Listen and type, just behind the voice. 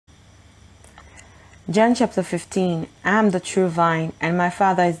John chapter 15. I am the true vine, and my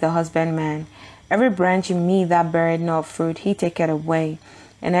Father is the husbandman. Every branch in me that beareth not fruit, he taketh away.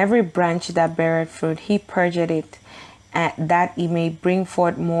 And every branch that beareth fruit, he purgeth it, that it may bring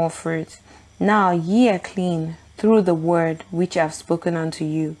forth more fruit. Now ye are clean through the word which I have spoken unto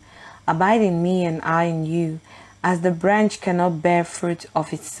you. Abide in me, and I in you. As the branch cannot bear fruit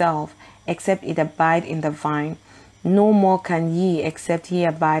of itself, except it abide in the vine, no more can ye, except ye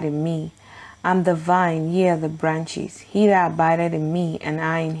abide in me. I am the vine, ye are the branches. He that abideth in me, and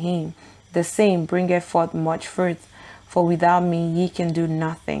I in him, the same bringeth forth much fruit, for without me ye can do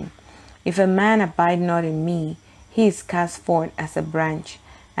nothing. If a man abide not in me, he is cast forth as a branch,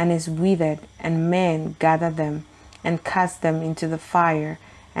 and is withered, and men gather them, and cast them into the fire,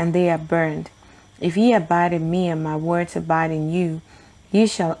 and they are burned. If ye abide in me, and my words abide in you, ye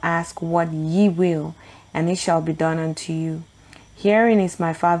shall ask what ye will, and it shall be done unto you. Herein is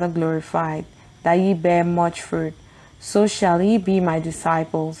my Father glorified, that ye bear much fruit. So shall ye be my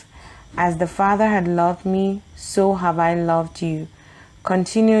disciples. As the Father had loved me, so have I loved you.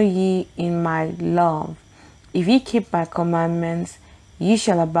 Continue ye in my love. If ye keep my commandments, ye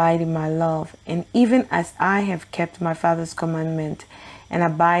shall abide in my love, and even as I have kept my Father's commandment, and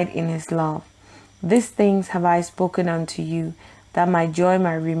abide in his love. These things have I spoken unto you, that my joy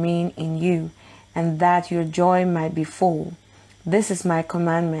might remain in you, and that your joy might be full. This is my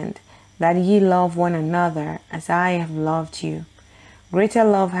commandment, that ye love one another as I have loved you. Greater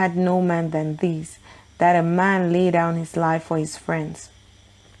love had no man than this, that a man lay down his life for his friends.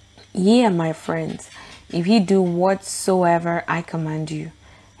 Ye are my friends, if ye do whatsoever I command you.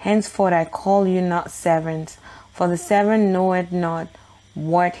 Henceforth I call you not servants, for the servant knoweth not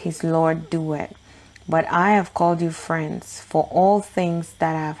what his Lord doeth. But I have called you friends, for all things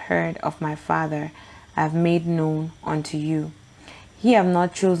that I have heard of my Father I have made known unto you. Ye have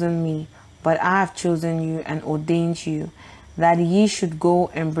not chosen me, but I have chosen you and ordained you, that ye should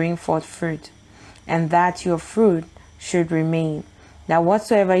go and bring forth fruit, and that your fruit should remain, that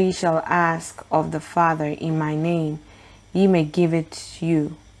whatsoever ye shall ask of the Father in my name, ye may give it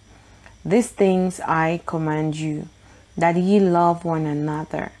you. These things I command you, that ye love one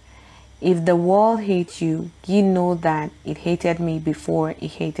another. If the world hate you, ye know that it hated me before it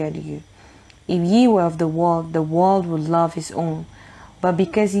hated you. If ye were of the world would love his own. But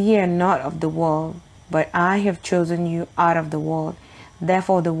because ye are not of the world, but I have chosen you out of the world,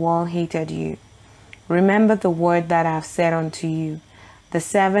 therefore the world hated you. Remember the word that I have said unto you. The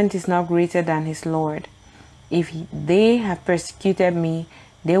servant is not greater than his Lord. If they have persecuted me,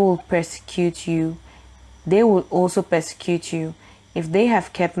 they will persecute you. They will also persecute you. If they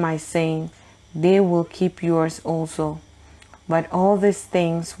have kept my saying, they will keep yours also. But all these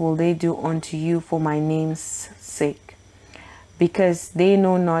things will they do unto you for my name's sake, because they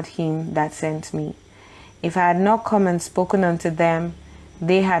know not him that sent me. If I had not come and spoken unto them,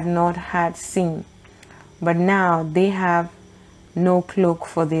 they had not had sin. But now they have no cloak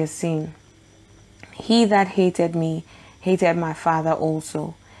for their sin. He that hated me hated my Father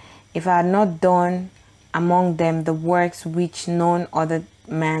also. If I had not done among them the works which none other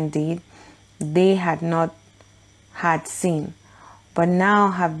man did, they had not had sin. But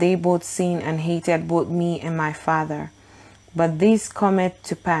now have they both sinned and hated both me and my Father. But this cometh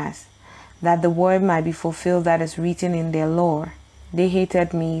to pass, that the word might be fulfilled that is written in their law. They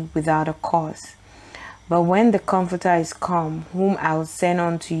hated me without a cause. But when the Comforter is come, whom I will send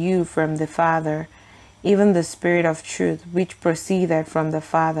unto you from the Father, even the Spirit of truth, which proceedeth from the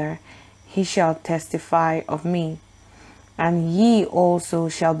Father, he shall testify of me. And ye also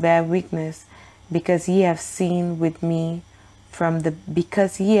shall bear witness, because ye have been with me from the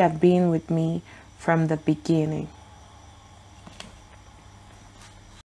beginning.